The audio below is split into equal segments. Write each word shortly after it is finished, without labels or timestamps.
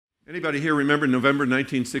Anybody here remember November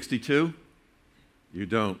 1962? You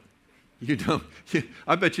don't. You don't.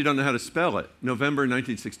 I bet you don't know how to spell it. November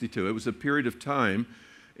 1962. It was a period of time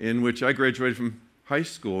in which I graduated from high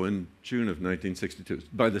school in June of 1962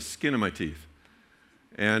 by the skin of my teeth.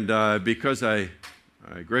 And because I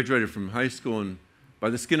graduated from high school and by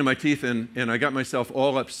the skin of my teeth, and I got myself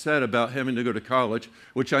all upset about having to go to college,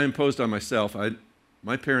 which I imposed on myself.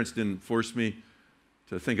 My parents didn't force me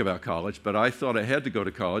to think about college, but I thought I had to go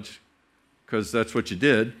to college because that's what you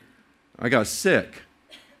did. I got sick.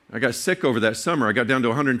 I got sick over that summer. I got down to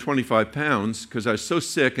 125 pounds because I was so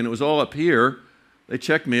sick, and it was all up here. They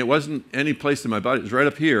checked me. It wasn't any place in my body. It was right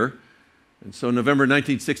up here. And so November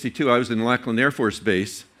 1962, I was in Lackland Air Force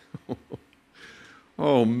Base.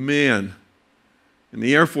 Oh, man. In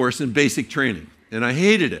the Air Force in basic training. And I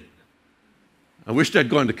hated it. I wished I'd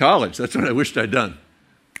gone to college. That's what I wished I'd done.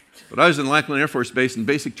 But I was in Lackland Air Force Base in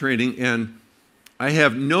basic training, and I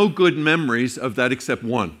have no good memories of that except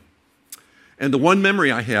one. And the one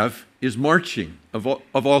memory I have is marching, of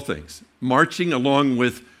all things. Marching along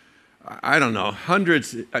with, I don't know,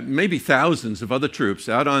 hundreds, maybe thousands of other troops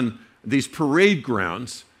out on these parade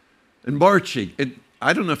grounds and marching.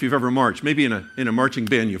 I don't know if you've ever marched. Maybe in a marching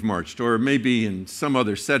band you've marched, or maybe in some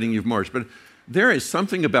other setting you've marched. But there is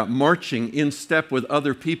something about marching in step with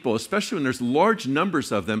other people, especially when there's large numbers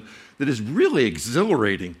of them, that is really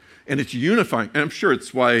exhilarating, and it's unifying. And I'm sure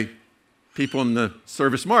it's why people in the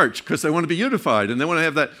service march, because they want to be unified, and they want to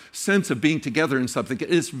have that sense of being together in something.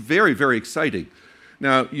 It's very, very exciting.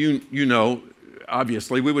 Now, you know,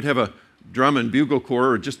 obviously, we would have a drum and bugle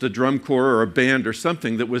corps, or just a drum corps, or a band, or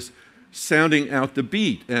something that was sounding out the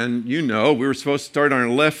beat. And you know, we were supposed to start on our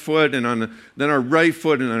left foot, and then our right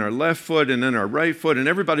foot, and then our left foot, and then our right foot, and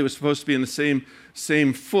everybody was supposed to be in the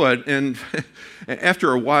same foot. And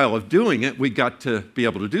after a while of doing it, we got to be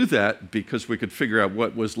able to do that because we could figure out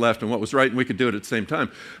what was left and what was right, and we could do it at the same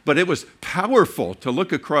time. But it was powerful to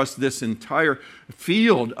look across this entire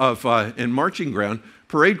field of and marching ground,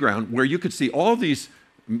 parade ground, where you could see all these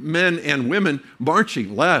men and women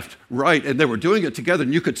marching left, right, and they were doing it together,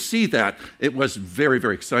 and you could see that. It was very,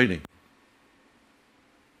 very exciting.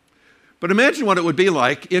 But imagine what it would be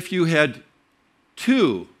like if you had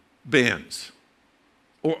two bands,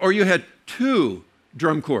 or you had two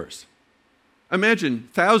drum corps. Imagine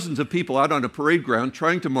thousands of people out on a parade ground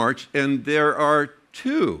trying to march, and there are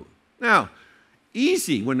two. Now,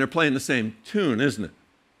 easy when they're playing the same tune, isn't it?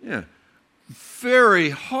 Yeah.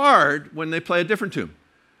 Very hard when they play a different tune.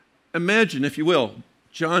 Imagine, if you will,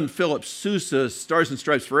 John Philip Sousa's Stars and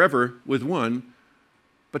Stripes Forever with one,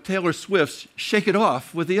 but Taylor Swift's Shake It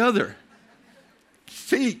Off with the other.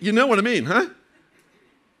 See, you know what I mean, huh?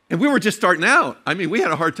 And we were just starting out. I mean, we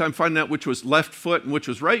had a hard time finding out which was left foot and which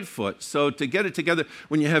was right foot. So to get it together,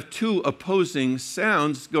 when you have two opposing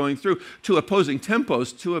sounds going through, two opposing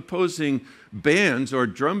tempos, two opposing bands or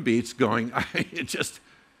drum beats going,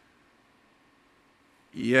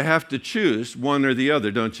 you have to choose one or the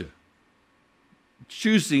other, don't you?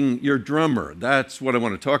 Choosing your drummer. That's what I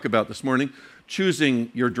want to talk about this morning. Choosing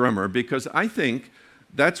your drummer, because I think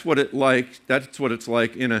that's what it's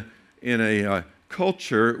like in a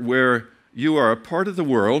culture where you are a part of the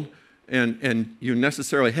world, and you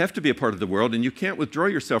necessarily have to be a part of the world, and you can't withdraw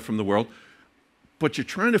yourself from the world, but you're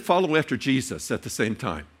trying to follow after Jesus at the same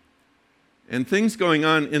time. And things going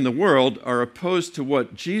on in the world are opposed to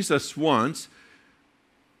what Jesus wants.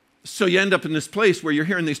 So you end up in this place where you're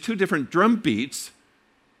hearing these two different drum beats.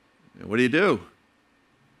 What do?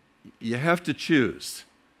 You have to choose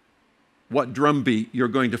what drum beat you're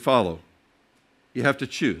going to follow. You have to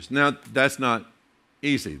choose. Now, that's not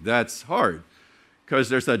easy. That's hard because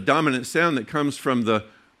there's a dominant sound that comes from the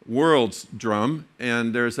world's drum,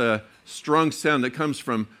 and there's a strong sound that comes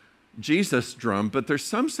from Jesus' drum, but there's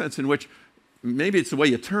some sense in which maybe it's the way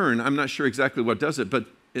you turn. I'm not sure exactly what does it, but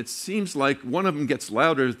it seems like one of them gets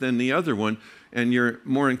louder than the other one, and you're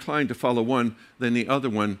more inclined to follow one than the other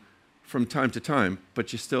one from time to time,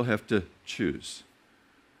 but you still have to choose.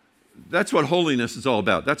 That's what holiness is all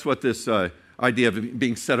about. That's what this idea of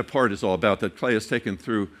being set apart is all about, that Clay has taken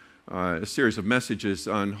through a series of messages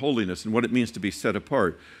on holiness and what it means to be set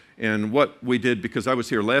apart. And what we did, because I was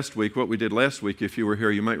here last week, if you were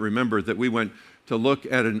here, you might remember that we went to look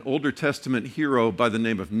at an Older Testament hero by the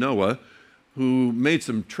name of Noah, who made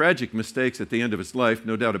some tragic mistakes at the end of his life,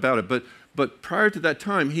 no doubt about it. But prior to that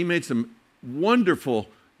time, he made some wonderful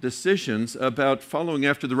decisions about following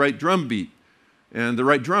after the right drum beat and the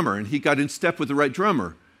right drummer. And he got in step with the right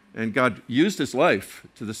drummer. And God used his life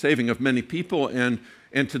to the saving of many people and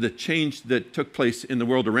to the change that took place in the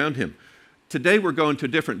world around him. Today we're going to a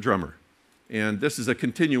different drummer. And this is a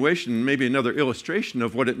continuation, maybe another illustration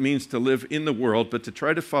of what it means to live in the world, but to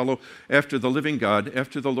try to follow after the living God,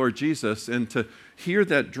 after the Lord Jesus, and to hear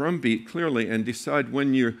that drumbeat clearly and decide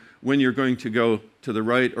when you're going to go to the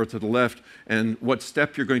right or to the left and what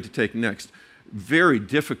step you're going to take next. Very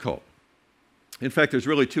difficult. In fact, there's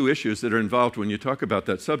really two issues that are involved when you talk about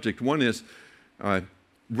that subject. One is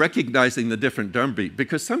recognizing the different drumbeat,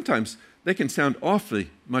 because sometimes they can sound awfully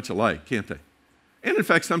much alike, can't they? And in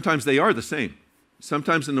fact, sometimes they are the same.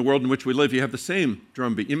 Sometimes in the world in which we live, you have the same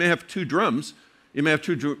drumbeat. You may have two drums, you may have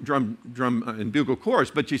two drum and bugle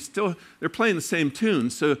corps, but they're playing the same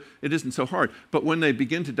tune, so it isn't so hard. But when they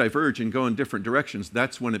begin to diverge and go in different directions,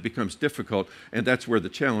 that's when it becomes difficult, and that's where the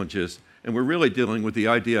challenge is. And we're really dealing with the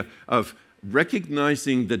idea of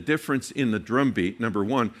recognizing the difference in the drumbeat, number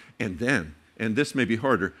one, and this may be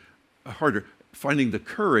harder, finding the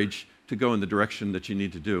courage to go in the direction that you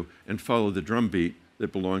need to do and follow the drumbeat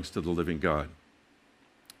that belongs to the living God.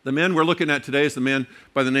 The man we're looking at today is the man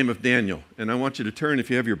by the name of Daniel. And I want you to turn, if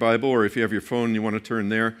you have your Bible or if you have your phone and you want to turn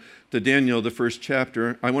there, to Daniel, the first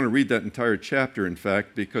chapter. I want to read that entire chapter, in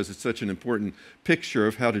fact, because it's such an important picture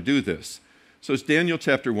of how to do this. So it's Daniel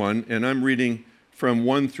chapter 1, and I'm reading from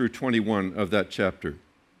 1 through 21 of that chapter.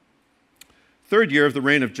 Third year of the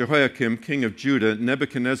reign of Jehoiakim, king of Judah,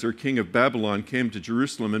 Nebuchadnezzar, king of Babylon, came to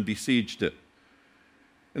Jerusalem and besieged it.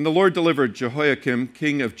 And the Lord delivered Jehoiakim,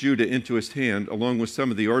 king of Judah, into his hand, along with some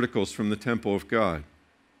of the articles from the temple of God.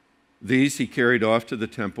 These he carried off to the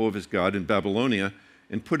temple of his God in Babylonia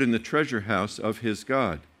and put in the treasure house of his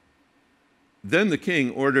God. Then the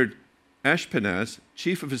king ordered Ashpenaz,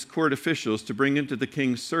 chief of his court officials, to bring into the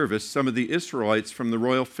king's service some of the Israelites from the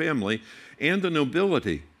royal family and the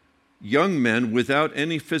nobility, young men without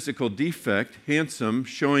any physical defect, handsome,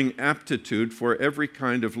 showing aptitude for every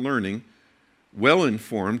kind of learning,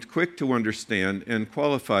 well-informed, quick to understand, and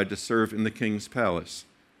qualified to serve in the king's palace.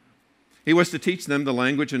 He was to teach them the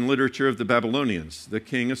language and literature of the Babylonians. The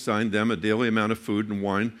king assigned them a daily amount of food and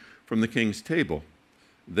wine from the king's table.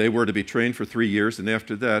 They were to be trained for 3 years, and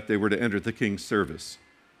after that they were to enter the king's service.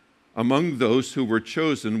 Among those who were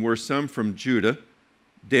chosen were some from Judah: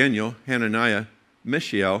 Daniel, Hananiah,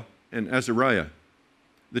 Mishael, and Azariah.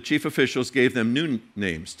 The chief officials gave them new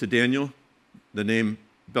names. To Daniel, the name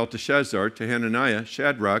Belteshazzar; to Hananiah,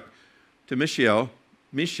 Shadrach; to Mishael,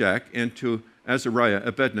 Meshach; and to Azariah,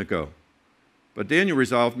 Abednego. But Daniel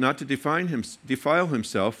resolved not to defile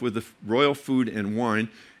himself with the royal food and wine,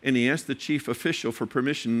 and he asked the chief official for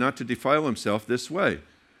permission not to defile himself this way.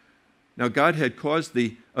 Now God had caused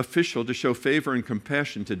the official to show favor and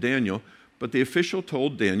compassion to Daniel, but the official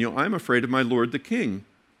told Daniel, "I'm afraid of my lord the king,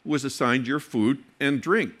 who has assigned your food and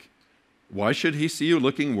drink. Why should he see you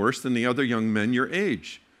looking worse than the other young men your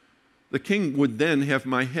age? The king would then have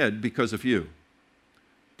my head because of you."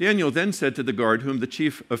 Daniel then said to the guard whom the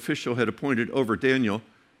chief official had appointed over Daniel,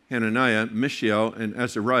 Hananiah, Mishael, and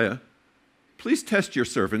Azariah, "Please test your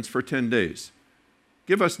servants for 10 days.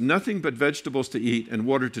 Give us nothing but vegetables to eat and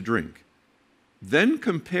water to drink. Then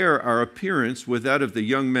compare our appearance with that of the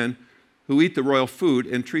young men who eat the royal food,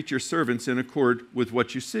 and treat your servants in accord with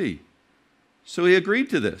what you see." So he agreed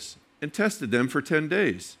to this and tested them for 10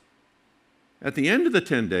 days. At the end of the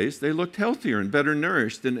 10 days, they looked healthier and better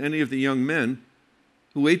nourished than any of the young men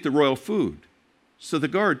who ate the royal food. So the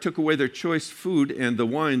guard took away their choice food and the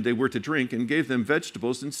wine they were to drink and gave them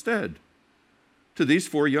vegetables instead. To these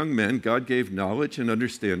 4 young men, God gave knowledge and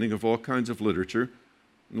understanding of all kinds of literature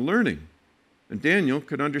and learning. And Daniel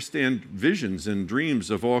could understand visions and dreams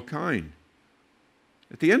of all kind.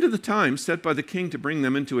 At the end of the time set by the king to bring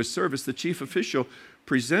them into his service, the chief official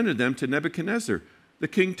presented them to Nebuchadnezzar. The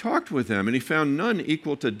king talked with them, and he found none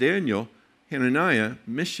equal to Daniel, Hananiah,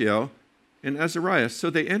 Mishael, and Azariah. So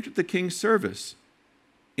they entered the king's service.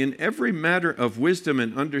 In every matter of wisdom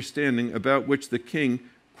and understanding about which the king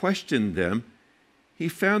questioned them, he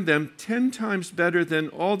found them 10 times better than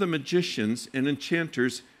all the magicians and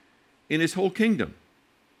enchanters in his whole kingdom.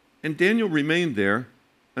 And Daniel remained there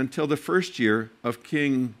until the first year of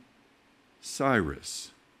King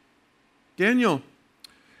Cyrus. Daniel,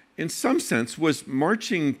 in some sense, was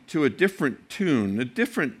marching to a different tune, a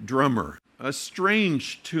different drummer, a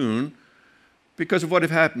strange tune because of what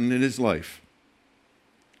had happened in his life.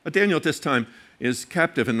 Daniel at this time is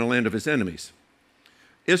captive in the land of his enemies.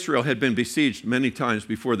 Israel had been besieged many times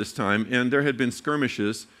before this time, and there had been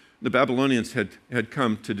skirmishes. The Babylonians had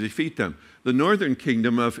come to defeat them. The northern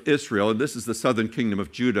kingdom of Israel, and this is the southern kingdom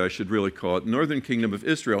of Judah, I should really call it, northern kingdom of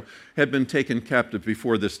Israel had been taken captive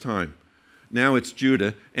before this time. Now it's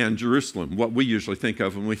Judah and Jerusalem, what we usually think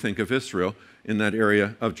of when we think of Israel in that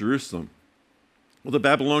area of Jerusalem. Well, the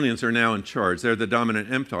Babylonians are now in charge. They're the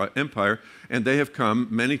dominant empire, and they have come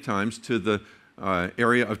many times to the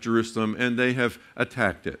area of Jerusalem, and they have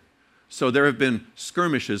attacked it. So there have been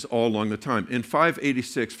skirmishes all along the time. In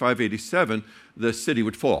 586, 587, the city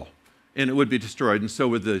would fall, and it would be destroyed, and so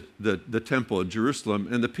would the temple of Jerusalem,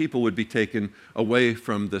 and the people would be taken away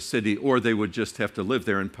from the city, or they would just have to live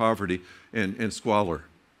there in poverty and squalor.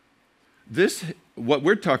 This, what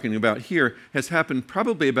we're talking about here, has happened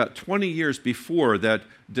probably about 20 years before that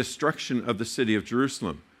destruction of the city of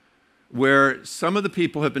Jerusalem, where some of the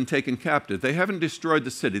people have been taken captive. They haven't destroyed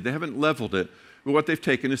the city, they haven't leveled it, but what they've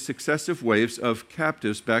taken is successive waves of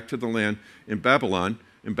captives back to the land in Babylon,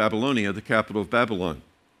 in Babylonia, the capital of Babylon.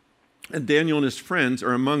 And Daniel and his friends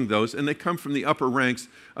are among those, and they come from the upper ranks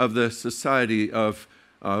of the society of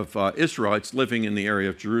Israelites living in the area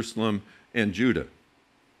of Jerusalem and Judah.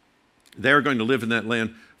 They're going to live in that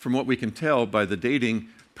land, from what we can tell by the dating,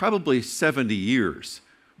 probably 70 years.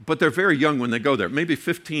 But they're very young when they go there, maybe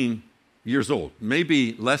 15 years old,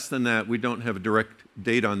 maybe less than that. We don't have a direct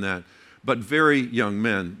date on that. But very young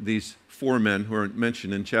men, these 4 men who are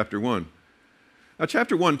mentioned in chapter 1. Now,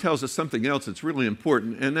 chapter 1 tells us something else that's really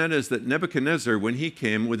important, and that is that Nebuchadnezzar, when he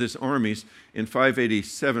came with his armies in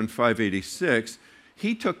 587, 586,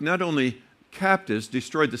 he took not only captives,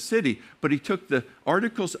 destroyed the city, but he took the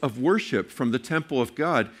articles of worship from the temple of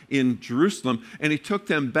God in Jerusalem, and he took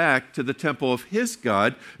them back to the temple of his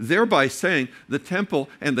God, thereby saying the temple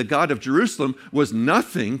and the God of Jerusalem was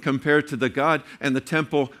nothing compared to the God and the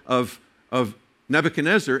temple of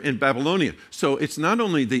Nebuchadnezzar in Babylonia. So it's not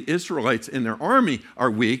only the Israelites and their army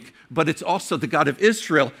are weak, but it's also the God of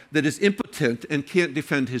Israel that is impotent and can't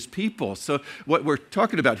defend his people. So what we're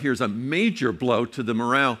talking about here is a major blow to the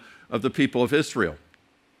morale of the people of Israel.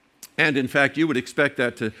 And in fact, you would expect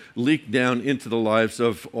that to leak down into the lives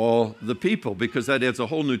of all the people, because that adds a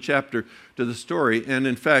whole new chapter to the story. And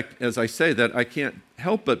in fact, as I say that, I can't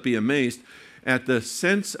help but be amazed at the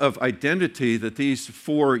sense of identity that these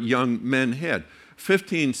 4 young men had.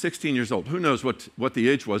 15, 16 years old. Who knows what the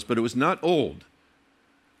age was, but it was not old.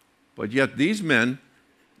 But yet these men,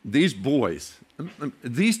 these boys,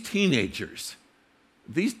 these teenagers,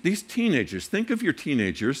 think of your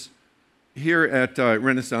teenagers here at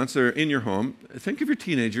Renaissance or in your home. Think of your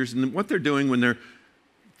teenagers and what they're doing when they're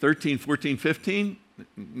 13, 14, 15.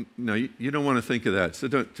 No, you don't want to think of that. So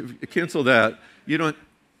don't cancel that.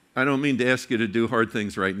 I don't mean to ask you to do hard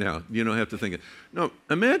things right now. You don't have to think it. No,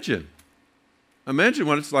 imagine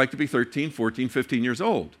what it's like to be 13, 14, 15 years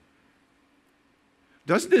old.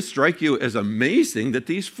 Doesn't it strike you as amazing that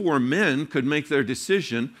these 4 men could make their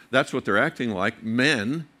decision? That's what they're acting like,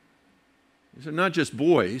 men. These are not just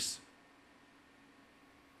boys.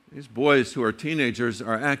 These boys who are teenagers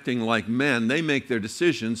are acting like men. They make their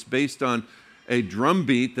decisions based on a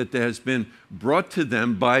drumbeat that has been brought to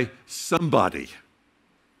them by somebody.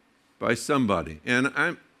 And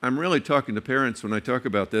I'm really talking to parents when I talk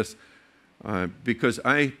about this, because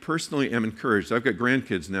I personally am encouraged. I've got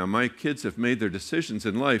grandkids now. My kids have made their decisions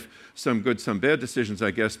in life, some good, some bad decisions, I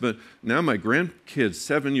guess, but now my grandkids,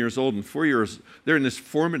 7 years old and 4 years, they're in this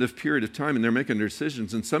formative period of time and they're making their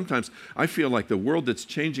decisions, and sometimes I feel like the world that's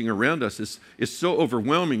changing around us is so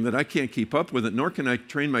overwhelming that I can't keep up with it, nor can I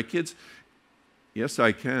train my kids. Yes,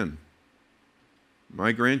 I can.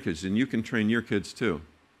 My grandkids, and you can train your kids too.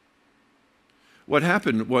 What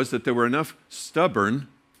happened was that there were enough stubborn,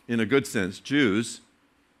 in a good sense, Jews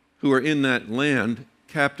who were in that land,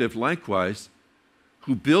 captive likewise,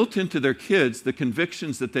 who built into their kids the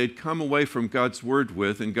convictions that they'd come away from God's word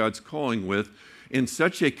with and God's calling with in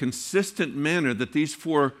such a consistent manner that these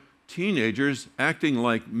 4 teenagers, acting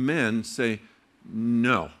like men, say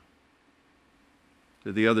no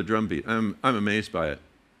to the other drumbeat. I'm amazed by it.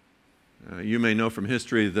 You may know from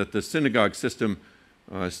history that the synagogue system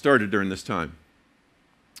started during this time.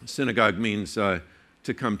 Synagogue means to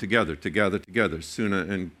come together, to gather together. Suna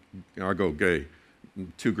and agogé,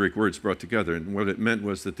 2 Greek words brought together. And what it meant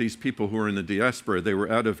was that these people who were in the diaspora, they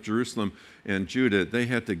were out of Jerusalem and Judah, they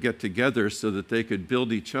had to get together so that they could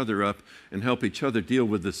build each other up and help each other deal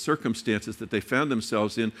with the circumstances that they found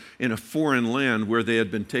themselves in a foreign land where they had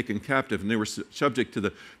been taken captive, and they were subject to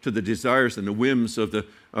the desires and the whims of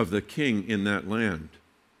the king in that land.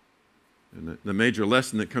 And the major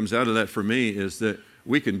lesson that comes out of that for me is that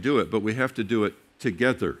we can do it, but we have to do it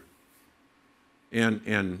together.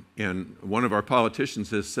 And one of our politicians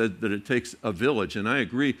has said that it takes a village, and I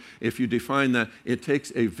agree. If you define that, it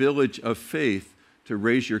takes a village of faith to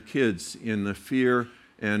raise your kids in the fear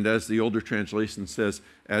and, as the older translation says,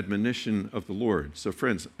 admonition of the Lord. So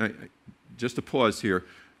friends, just a pause here,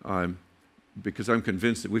 because I'm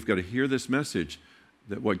convinced that we've got to hear this message.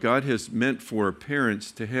 That what God has meant for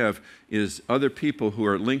parents to have is other people who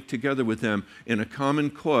are linked together with them in a common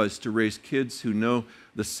cause to raise kids who know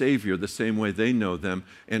the Savior the same way they know them,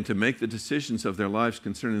 and to make the decisions of their lives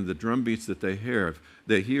concerning the drumbeats that they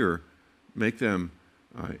hear, make them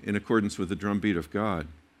in accordance with the drumbeat of God.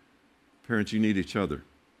 Parents, you need each other.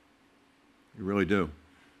 You really do.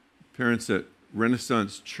 Parents at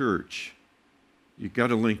Renaissance Church, you've got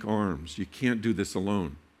to link arms. You can't do this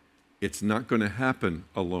alone. It's not going to happen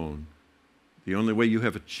alone. The only way you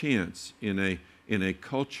have a chance in a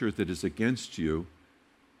culture that is against you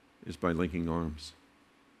is by linking arms.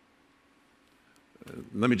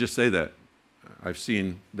 Let me just say that. I've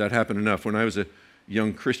seen that happen enough. When I was a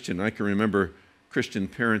young Christian, I can remember Christian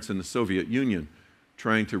parents in the Soviet Union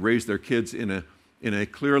trying to raise their kids in a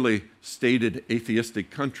clearly stated atheistic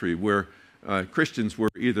country where Christians were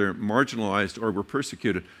either marginalized or were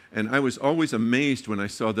persecuted. And I was always amazed when I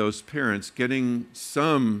saw those parents getting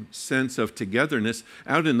some sense of togetherness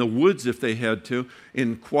out in the woods, if they had to,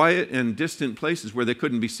 in quiet and distant places where they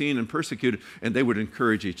couldn't be seen and persecuted, and they would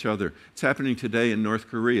encourage each other. It's happening today in North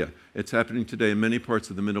Korea. It's happening today in many parts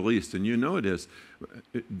of the Middle East, and you know it is.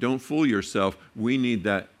 Don't fool yourself. We need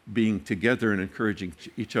that being together and encouraging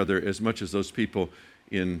each other as much as those people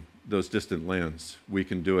in those distant lands. We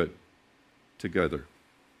can do it together.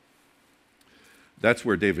 That's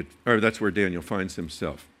where Daniel finds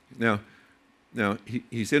himself. Now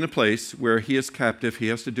he's in a place where he is captive. He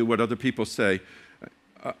has to do what other people say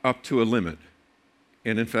up to a limit.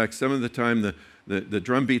 And in fact, some of the time the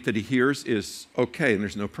drumbeat that he hears is okay, and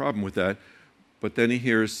there's no problem with that. But then he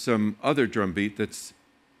hears some other drumbeat that's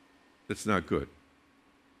not good.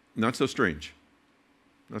 Not so strange.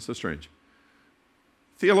 Not so strange.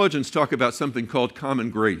 Theologians talk about something called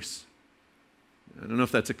common grace. I don't know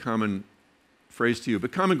if that's a common phrase to you,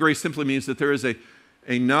 but common grace simply means that there is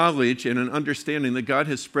a knowledge and an understanding that God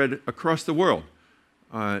has spread across the world.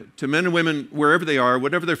 To men and women, wherever they are,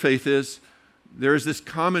 whatever their faith is, there is this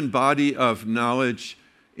common body of knowledge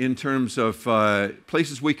in terms of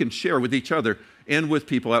places we can share with each other and with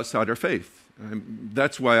people outside our faith.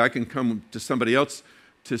 That's why I can come to somebody else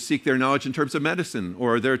to seek their knowledge in terms of medicine,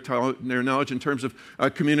 or their knowledge in terms of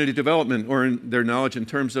community development, or their knowledge in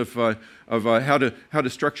terms of how to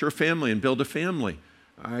structure a family and build a family.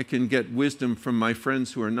 I can get wisdom from my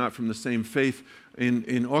friends who are not from the same faith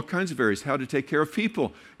in all kinds of areas, how to take care of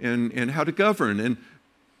people and how to govern. And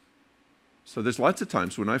so there's lots of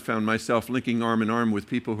times when I found myself linking arm in arm with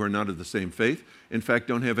people who are not of the same faith, in fact,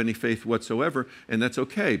 don't have any faith whatsoever, and that's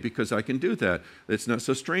okay because I can do that. It's not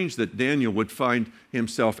so strange that Daniel would find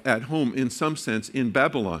himself at home in some sense in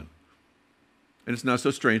Babylon. And it's not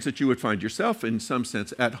so strange that you would find yourself in some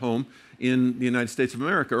sense at home in the United States of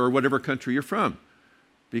America or whatever country you're from,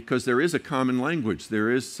 because there is a common language.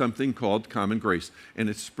 There is something called common grace, and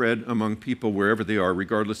it's spread among people wherever they are,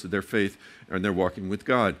 regardless of their faith, and they're walking with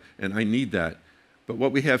God, and I need that. But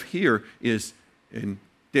what we have here is, in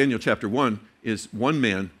Daniel chapter 1, is one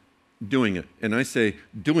man doing it. And I say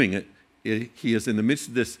doing it, he is in the midst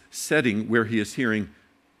of this setting where he is hearing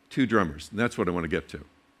two drummers. And that's what I want to get to.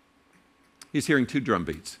 He's hearing two drum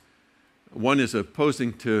beats. One is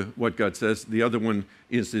opposing to what God says. The other one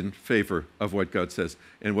is in favor of what God says.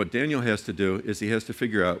 And what Daniel has to do is he has to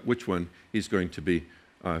figure out which one he's going to be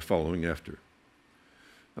following after.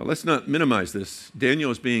 Now, let's not minimize this.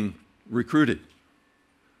 Daniel is being recruited.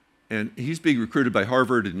 And he's being recruited by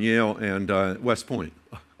Harvard and Yale and West Point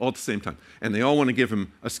all at the same time. And they all want to give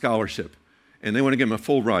him a scholarship. And they want to give him a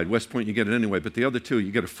full ride. West Point, you get it anyway. But the other two,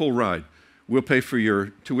 you get a full ride. We'll pay for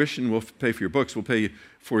your tuition. We'll pay for your books. We'll pay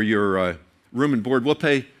for your room and board. We'll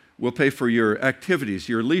pay for your activities,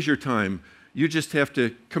 your leisure time. You just have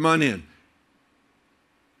to come on in.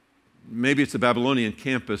 Maybe it's the Babylonian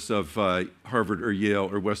campus of Harvard or Yale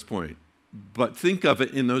or West Point. But think of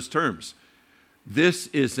it in those terms. This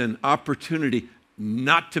is an opportunity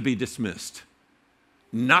not to be dismissed,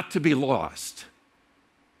 not to be lost.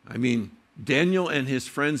 I mean, Daniel and his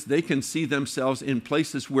friends, they can see themselves in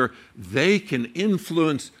places where they can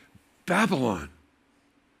influence Babylon.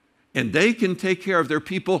 And they can take care of their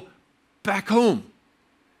people back home.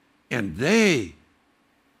 And they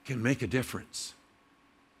can make a difference.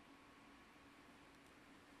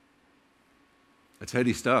 That's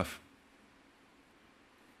heady stuff.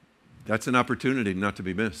 That's an opportunity not to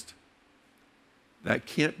be missed. That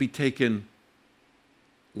can't be taken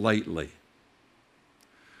lightly.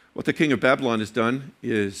 What the king of Babylon has done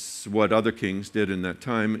is what other kings did in that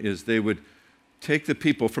time, is they would take the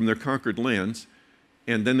people from their conquered lands,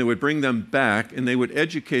 and then they would bring them back, and they would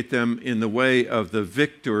educate them in the way of the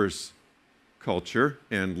victor's culture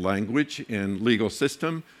and language and legal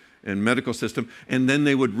system and medical system, and then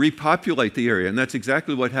they would repopulate the area. And that's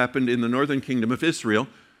exactly what happened in the northern kingdom of Israel.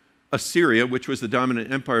 Assyria, which was the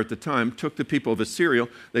dominant empire at the time, took the people of Assyria,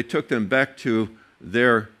 they took them back to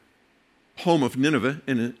their home of Nineveh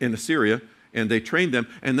in Assyria, and they trained them,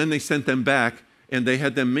 and then they sent them back, and they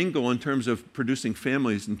had them mingle in terms of producing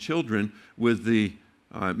families and children with the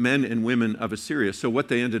men and women of Assyria. So what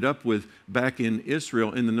they ended up with back in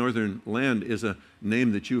Israel, in the northern land, is a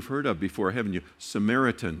name that you've heard of before, haven't you?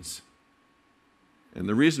 Samaritans. And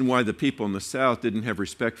the reason why the people in the south didn't have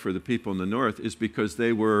respect for the people in the north is because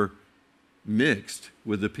they were mixed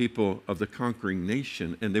with the people of the conquering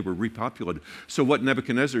nation, and they were repopulated. So what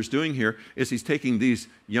Nebuchadnezzar is doing here is he's taking these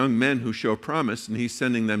young men who show promise, and he's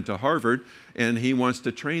sending them to Harvard, and he wants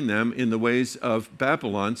to train them in the ways of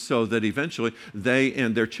Babylon so that eventually they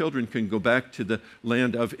and their children can go back to the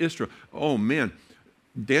land of Israel. Oh man,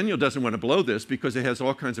 Daniel doesn't want to blow this because it has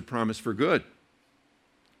all kinds of promise for good.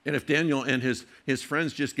 And if Daniel and his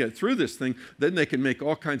friends just get through this thing, then they can make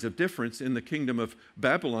all kinds of difference in the kingdom of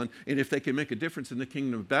Babylon. And if they can make a difference in the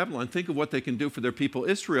kingdom of Babylon, think of what they can do for their people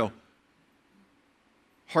Israel.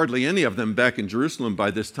 Hardly any of them back in Jerusalem by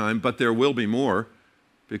this time, but there will be more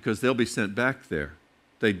because they'll be sent back there.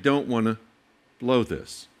 They don't want to blow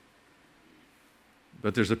this.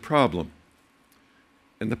 But there's a problem.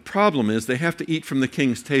 And the problem is they have to eat from the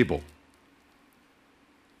king's table.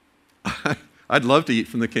 I'd love to eat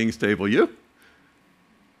from the king's table. You?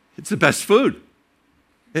 It's the best food.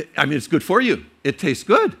 It's good for you. It tastes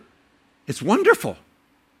good. It's wonderful.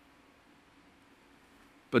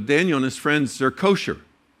 But Daniel and his friends are kosher.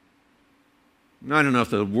 I don't know if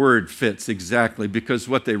the word fits exactly because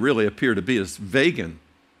what they really appear to be is vegan.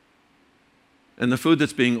 And the food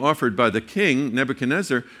that's being offered by the king,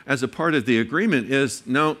 Nebuchadnezzar, as a part of the agreement is,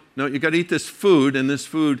 no, you got to eat this food, and this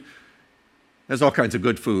food has all kinds of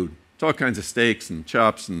good food. It's all kinds of steaks and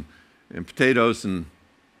chops and potatoes and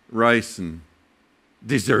rice and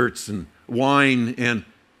desserts and wine. And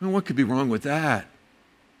what could be wrong with that?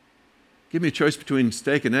 Give me a choice between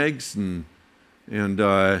steak and eggs and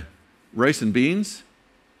rice and beans.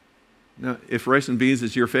 Now, if rice and beans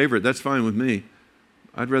is your favorite, that's fine with me.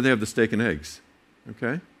 I'd rather have the steak and eggs.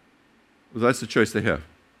 Okay? Well, that's the choice they have.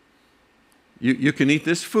 You can eat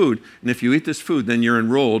this food, and if you eat this food, then you're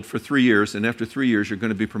enrolled for 3 years, and after 3 years, you're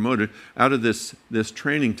going to be promoted out of this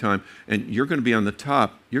training time, and you're going to be on the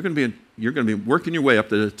top. You're going to be working your way up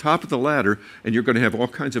to the top of the ladder, and you're going to have all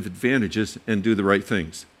kinds of advantages and do the right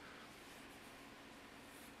things.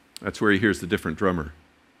 That's where he hears the different drummer.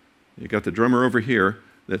 You got the drummer over here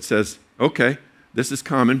that says, okay, this is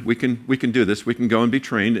common. We can do this. We can go and be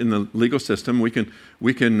trained in the legal system. We can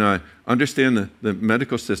understand the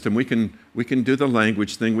medical system. We can do the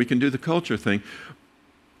language thing. We can do the culture thing.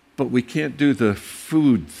 But we can't do the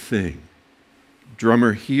food thing.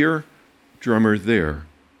 Drummer here, drummer there.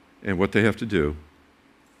 And what they have to do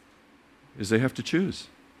is they have to choose.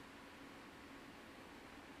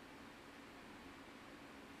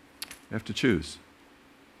 They have to choose.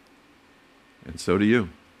 And so do you.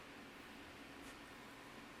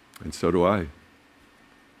 And so do I.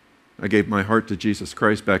 I gave my heart to Jesus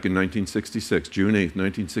Christ back in 1966, June 8th,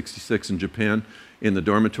 1966 in Japan, in the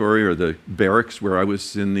dormitory or the barracks where I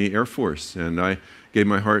was in the Air Force. And I gave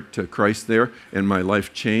my heart to Christ there, and my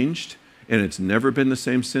life changed, and it's never been the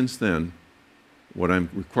same since then. What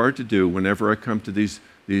I'm required to do whenever I come to these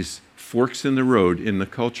forks in the road in the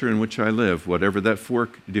culture in which I live, whatever that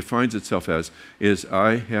fork defines itself as, is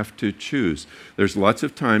I have to choose. There's lots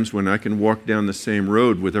of times when I can walk down the same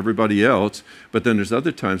road with everybody else, but then there's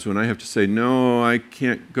other times when I have to say, no, I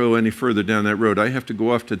can't go any further down that road. I have to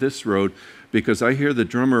go off to this road because I hear the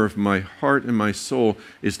drummer of my heart and my soul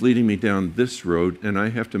is leading me down this road, and I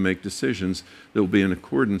have to make decisions that will be in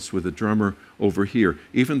accordance with the drummer over here.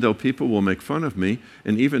 Even though people will make fun of me,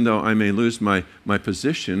 and even though I may lose my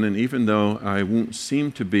position, and even though I won't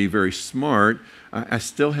seem to be very smart, I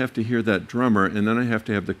still have to hear that drummer, and then I have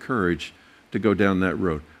to have the courage to go down that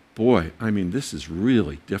road. Boy, this is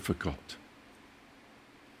really difficult.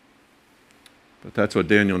 But that's what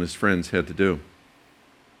Daniel and his friends had to do.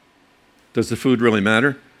 Does the food really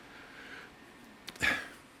matter?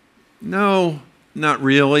 No, not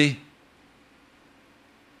really.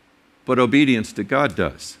 But obedience to God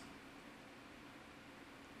does.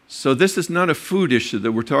 So this is not a food issue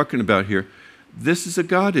that we're talking about here. This is a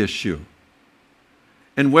God issue.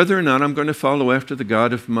 And whether or not I'm going to follow after the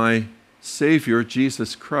God of my Savior,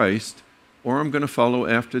 Jesus Christ, or I'm going to follow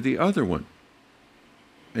after the other one.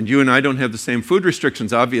 And you and I don't have the same food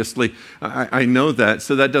restrictions, obviously. I know that,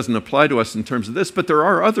 so that doesn't apply to us in terms of this. But there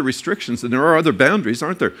are other restrictions and there are other boundaries,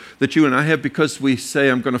 aren't there, that you and I have because we say,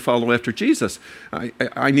 I'm going to follow after Jesus.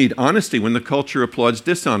 I need honesty when the culture applauds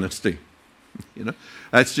dishonesty.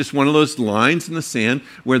 That's just one of those lines in the sand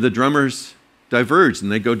where the drummers diverge and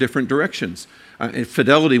they go different directions.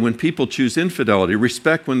 Fidelity when people choose infidelity.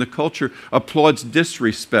 Respect when the culture applauds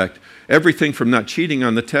disrespect. Everything from not cheating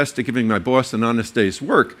on the test to giving my boss an honest day's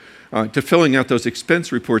work, to filling out those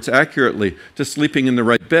expense reports accurately, to sleeping in the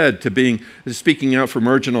right bed, to speaking out for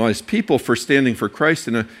marginalized people, for standing for Christ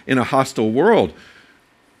in a hostile world.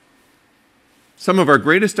 Some of our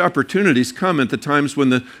greatest opportunities come at the times when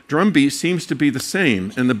the drum beat seems to be the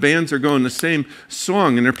same and the bands are going the same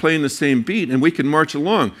song and they're playing the same beat and we can march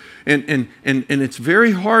along. And it's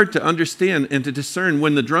very hard to understand and to discern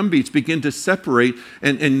when the drum beats begin to separate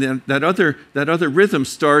and that other rhythm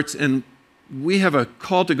starts and we have a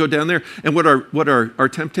call to go down there. And what our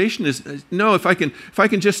temptation is, no, if I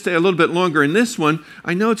can just stay a little bit longer in this one,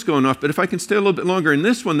 I know it's going off, but if I can stay a little bit longer in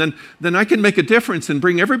this one, then I can make a difference and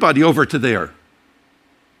bring everybody over to there.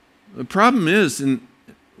 The problem is, and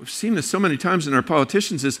we've seen this so many times in our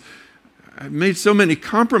politicians, is I've made so many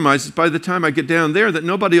compromises by the time I get down there that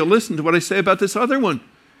nobody will listen to what I say about this other one,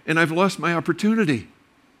 and I've lost my opportunity.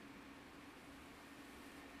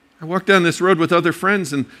 I walk down this road with other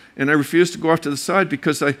friends, and I refuse to go off to the side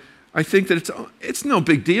because I think that it's no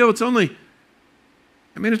big deal. It's only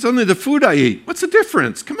the food I eat. What's the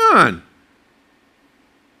difference? Come on.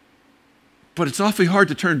 But it's awfully hard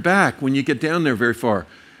to turn back when you get down there very far.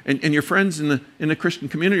 And your friends in the Christian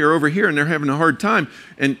community are over here and they're having a hard time.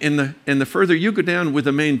 And the further you go down with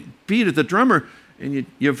the main beat of the drummer and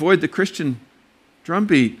you avoid the Christian drum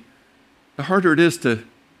beat, the harder it is to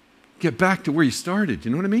get back to where you started. You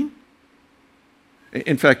know what I mean?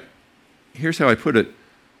 In fact, here's how I put it.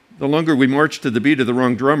 The longer we march to the beat of the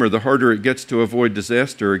wrong drummer, the harder it gets to avoid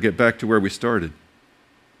disaster or get back to where we started.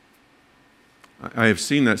 I have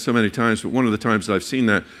seen that so many times, but one of the times I've seen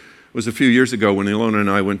that was a few years ago when Ilona and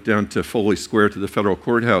I went down to Foley Square to the federal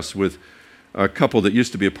courthouse with a couple that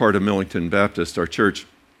used to be a part of Millington Baptist, our church.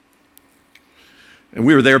 And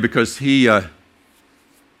we were there because he had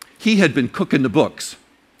been cooking the books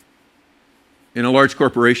in a large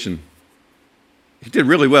corporation. He did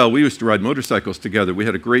really well. We used to ride motorcycles together. We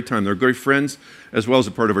had a great time. They were great friends as well as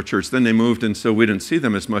a part of our church. Then they moved, and so we didn't see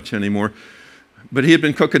them as much anymore. But he had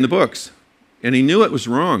been cooking the books, and he knew it was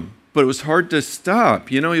wrong. But it was hard to stop.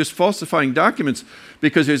 He was falsifying documents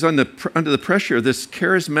because he was under the pressure of this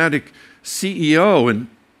charismatic CEO, and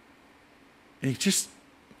he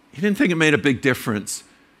didn't think it made a big difference.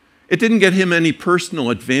 It didn't get him any personal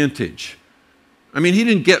advantage. He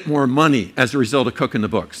didn't get more money as a result of cooking the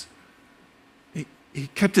books. He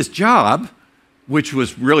kept his job, which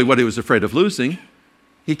was really what he was afraid of losing.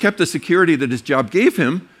 He kept the security that his job gave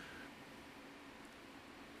him,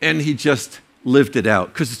 and he just lived it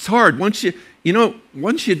out. Because it's hard. Once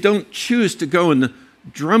you don't choose to go in the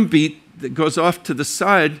drum beat that goes off to the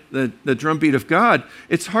side, the drum beat of God,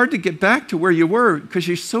 it's hard to get back to where you were because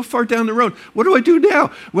you're so far down the road. What do I do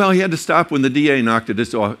now? Well, he had to stop when the DA knocked at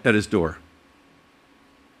his door.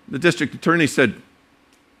 The district attorney said,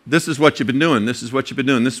 this is what you've been doing, this is what you've been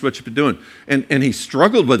doing, this is what you've been doing. And he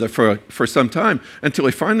struggled with it for some time until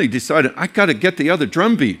he finally decided, I got to get the other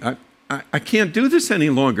drum beat. I can't do this any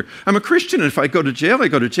longer. I'm a Christian, and if I go to jail, I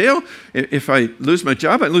go to jail. If I lose my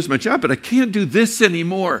job, I lose my job, but I can't do this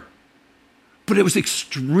anymore. But it was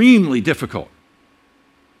extremely difficult.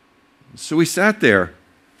 So we sat there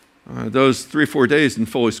those 3 or 4 days in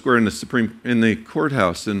Foley Square in the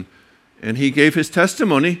courthouse, and he gave his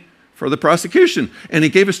testimony for the prosecution. And he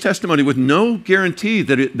gave his testimony with no guarantee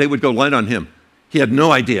that they would go light on him. He had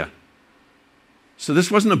no idea. So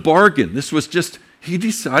this wasn't a bargain. This was just, he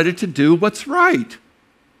decided to do what's right.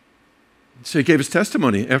 So he gave his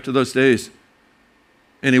testimony after those days.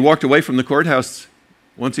 And he walked away from the courthouse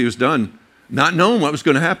once he was done, not knowing what was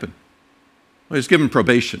going to happen. Well, he was given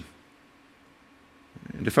probation.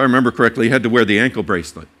 And if I remember correctly, he had to wear the ankle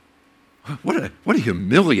bracelet. What a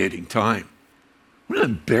humiliating time. What an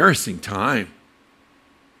embarrassing time.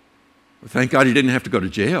 Well, thank God he didn't have to go to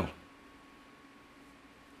jail.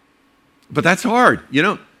 But that's hard,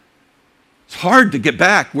 It's hard to get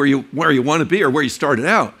back where you want to be or where you started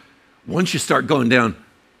out once you start going down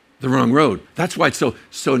the wrong road. That's why it's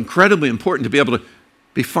so incredibly important to be able to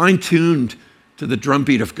be fine-tuned to the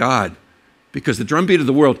drumbeat of God, because the drumbeat of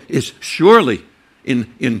the world is surely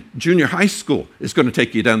in junior high school is going to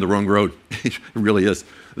take you down the wrong road. It really is.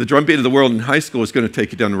 The drumbeat of the world in high school is going to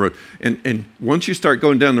take you down the road. And once you start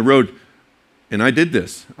going down the road, and I did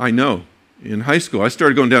this, I know, in high school. I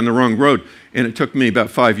started going down the wrong road, and it took me about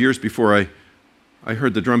 5 years before I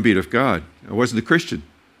heard the drumbeat of God. I wasn't a Christian,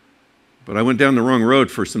 but I went down the wrong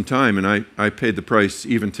road for some time, and I paid the price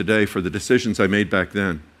even today for the decisions I made back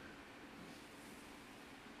then.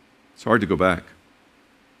 It's hard to go back.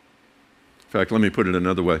 In fact, let me put it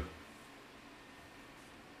another way.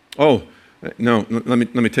 Oh, no,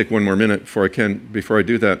 let me take one more minute before I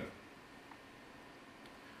do that.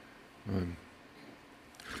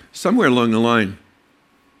 Somewhere along the line,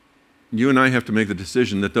 you and I have to make the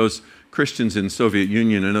decision that those Christians in the Soviet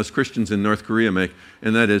Union and those Christians in North Korea make,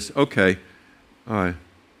 and that is, okay,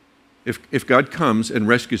 if God comes and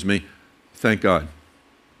rescues me, thank God.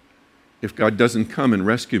 If God doesn't come and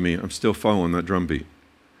rescue me, I'm still following that drumbeat.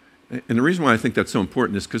 And the reason why I think that's so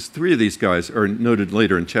important is because 3 of these guys are noted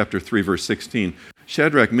later in chapter 3, verse 16.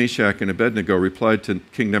 Shadrach, Meshach, and Abednego replied to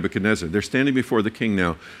King Nebuchadnezzar. They're standing before the king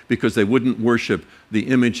now because they wouldn't worship the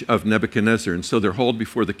image of Nebuchadnezzar, and so they're hauled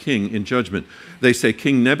before the king in judgment. They say,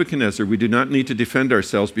 King Nebuchadnezzar, we do not need to defend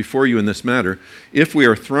ourselves before you in this matter. If we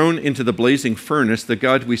are thrown into the blazing furnace, the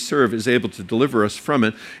God we serve is able to deliver us from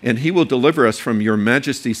it, and he will deliver us from your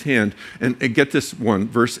majesty's hand. And get this one,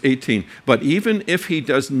 verse 18. But even if he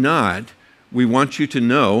does not, we want you to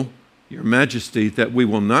know, your majesty, that we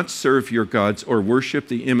will not serve your gods or worship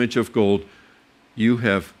the image of gold you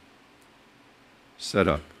have set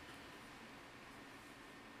up.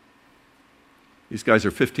 These guys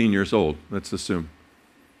are 15 years old, let's assume.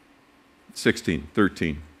 16,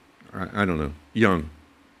 13, I don't know, young.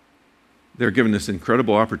 They're given this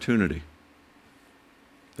incredible opportunity.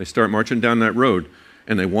 They start marching down that road,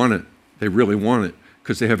 and they want it. They really want it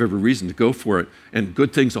because they have every reason to go for it, and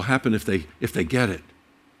good things will happen if they get it.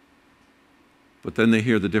 But then they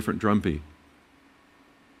hear the different drumbeat.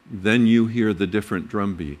 Then you hear the different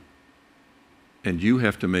drumbeat, and you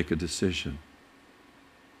have to make a decision.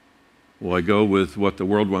 Will I go with what the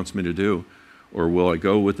world wants me to do, or will I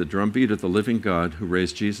go with the drumbeat of the living God who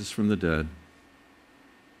raised Jesus from the dead?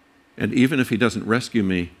 And even if he doesn't rescue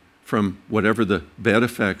me from whatever the bad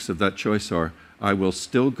effects of that choice are, I will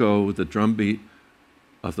still go with the drumbeat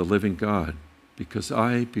of the living God because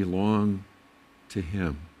I belong to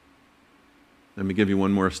him. Let me give you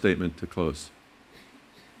one more statement to close.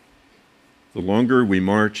 The longer we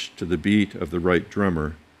march to the beat of the right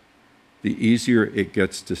drummer, the easier it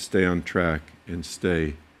gets to stay on track and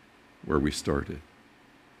stay where we started.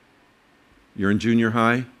 You're in junior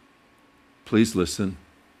high? Please listen.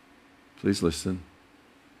 Please listen.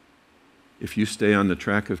 If you stay on the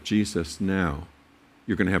track of Jesus now,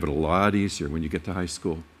 you're going to have it a lot easier when you get to high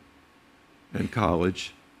school and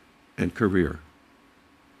college and career.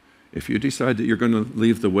 If you decide that you're going to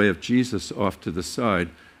leave the way of Jesus off to the side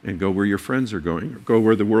and go where your friends are going, or go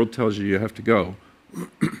where the world tells you have to go,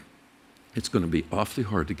 it's going to be awfully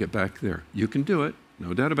hard to get back there. You can do it,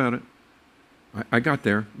 no doubt about it. I got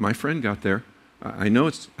there. My friend got there. I know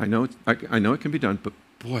it can be done, but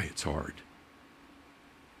boy, it's hard.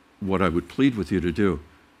 What I would plead with you to do,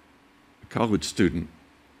 a college student,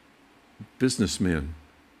 businessman,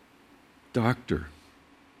 doctor,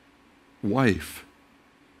 wife,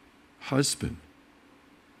 husband,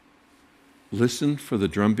 listen for the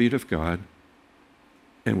drumbeat of God,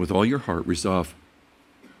 and with all your heart resolve,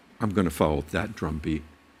 I'm going to follow that drumbeat,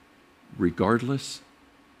 regardless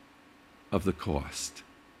of the cost.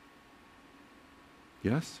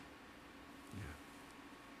 Yes? Yeah.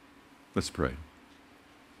 Let's pray.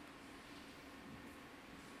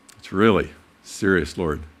 It's really serious,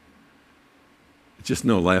 Lord. It's just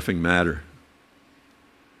no laughing matter.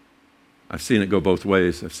 I've seen it go both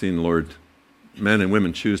ways. I've seen, Lord, men and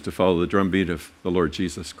women choose to follow the drumbeat of the Lord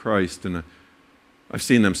Jesus Christ, and I've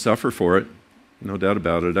seen them suffer for it, no doubt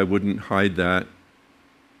about it. I wouldn't hide that,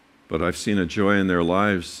 but I've seen a joy in their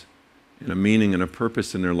lives and a meaning and a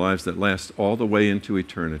purpose in their lives that lasts all the way into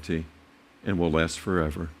eternity and will last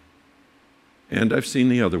forever. And I've seen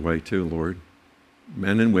the other way too, Lord.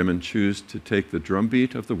 Men and women choose to take the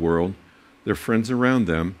drumbeat of the world, their friends around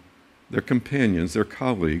them, their companions, their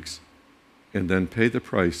colleagues, and then pay the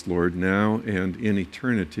price, Lord, now and in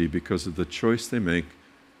eternity because of the choice they make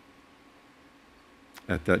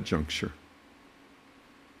at that juncture.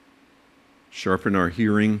 Sharpen our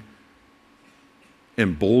hearing,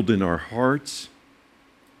 embolden our hearts,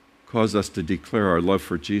 cause us to declare our love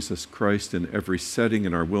for Jesus Christ in every setting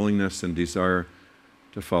and our willingness and desire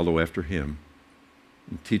to follow after him.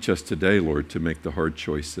 And teach us today, Lord, to make the hard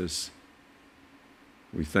choices.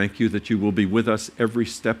 We thank you that you will be with us every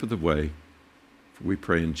step of the way. For we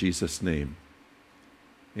pray in Jesus' name.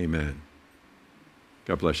 Amen.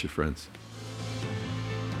 God bless you, friends.